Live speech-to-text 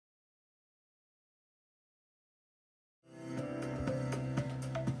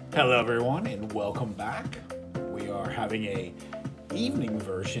Hello everyone and welcome back. We are having a evening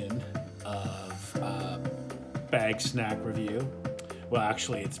version of bag snack review. Well,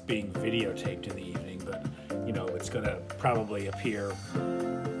 actually it's being videotaped in the evening, but you know, it's gonna probably appear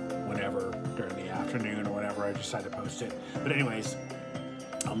whenever during the afternoon or whenever I decide to post it. But anyways,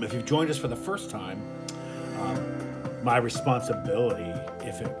 if you've joined us for the first time, my responsibility,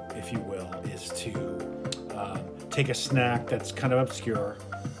 if you will, is to take a snack that's kind of obscure,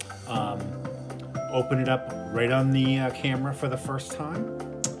 open it up right on the camera for the first time,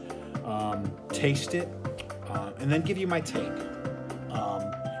 taste it, and then give you my take.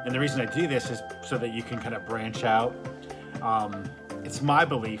 And the reason I do this is so that you can kind of branch out. It's my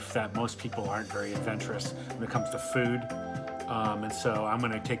belief that most people aren't very adventurous when it comes to food. And so I'm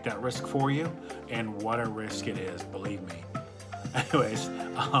going to take that risk for you, and what a risk it is, believe me. Anyways,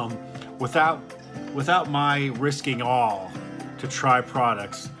 without my risking all to try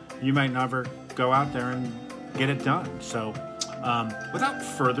products, you might never go out there and get it done. So without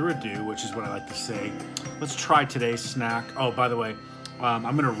further ado, which is what I like to say, let's try today's snack. Oh, by the way, I'm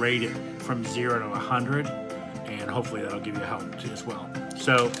going to rate it from 0 to 100, and hopefully that'll give you help too as well.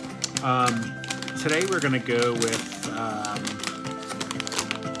 So today we're going to go with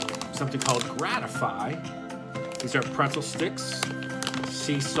something called Gratify. These are pretzel sticks,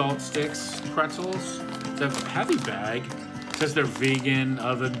 sea salt sticks, pretzels. It's a heavy bag. It says they're vegan,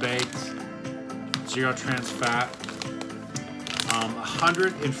 oven baked, 0 trans fat,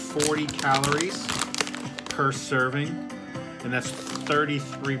 140 calories per serving, and that's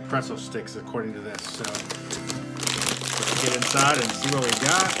 33 pretzel sticks according to this. So let's get inside and see what we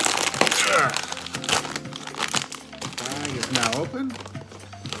got. Bag is now open.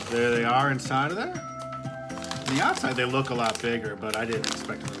 There they are inside of there. On the outside they look a lot bigger, but I didn't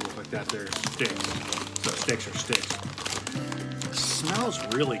expect them to look like that. They're sticks. So sticks are sticks. It smells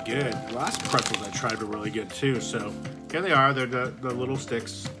really good. The last pretzels I tried were really good too. So here they are. They're the little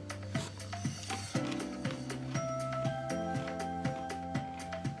sticks.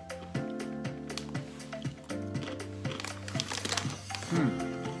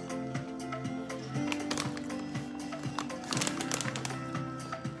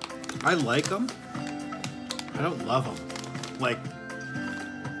 I like them. I don't love them. Like,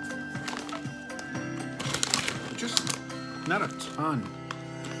 just not a ton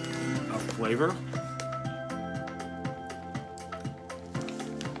of flavor.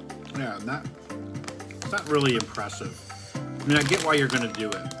 Yeah, it's not really impressive. I mean, I get why you're gonna do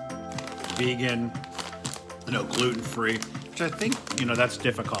it. Vegan, you know, gluten-free, which I think, you know, that's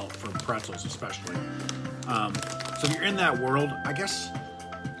difficult for pretzels especially. So if you're in that world, I guess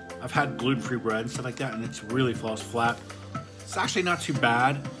I've had gluten-free bread and stuff like that, and it really falls flat. It's actually not too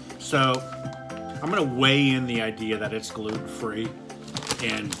bad. So I'm gonna weigh in the idea that it's gluten-free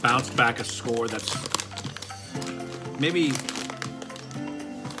and bounce back a score that's maybe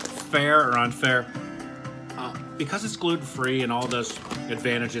fair or unfair. Because it's gluten-free and all those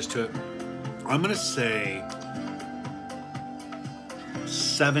advantages to it, I'm gonna say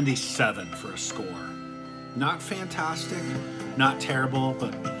 77 for a score. Not fantastic, not terrible,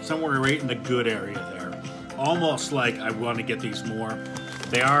 but somewhere right in the good area there. Almost like I want to get these more.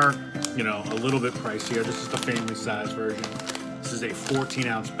 They are, you know, a little bit pricier. This is the family size version. This is a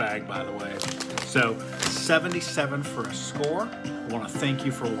 14-ounce bag, by the way. So 77 for a score. I want to thank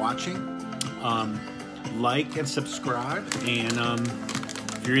you for watching. Like and subscribe, and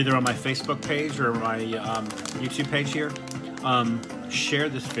if you're either on my Facebook page or my YouTube page here, share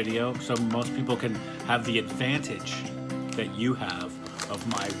this video so most people can have the advantage that you have of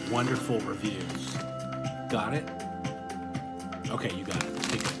my wonderful reviews. Got it? Okay, you got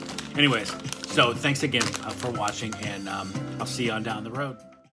it. Anyways, so thanks again for watching, and I'll see you on down the road.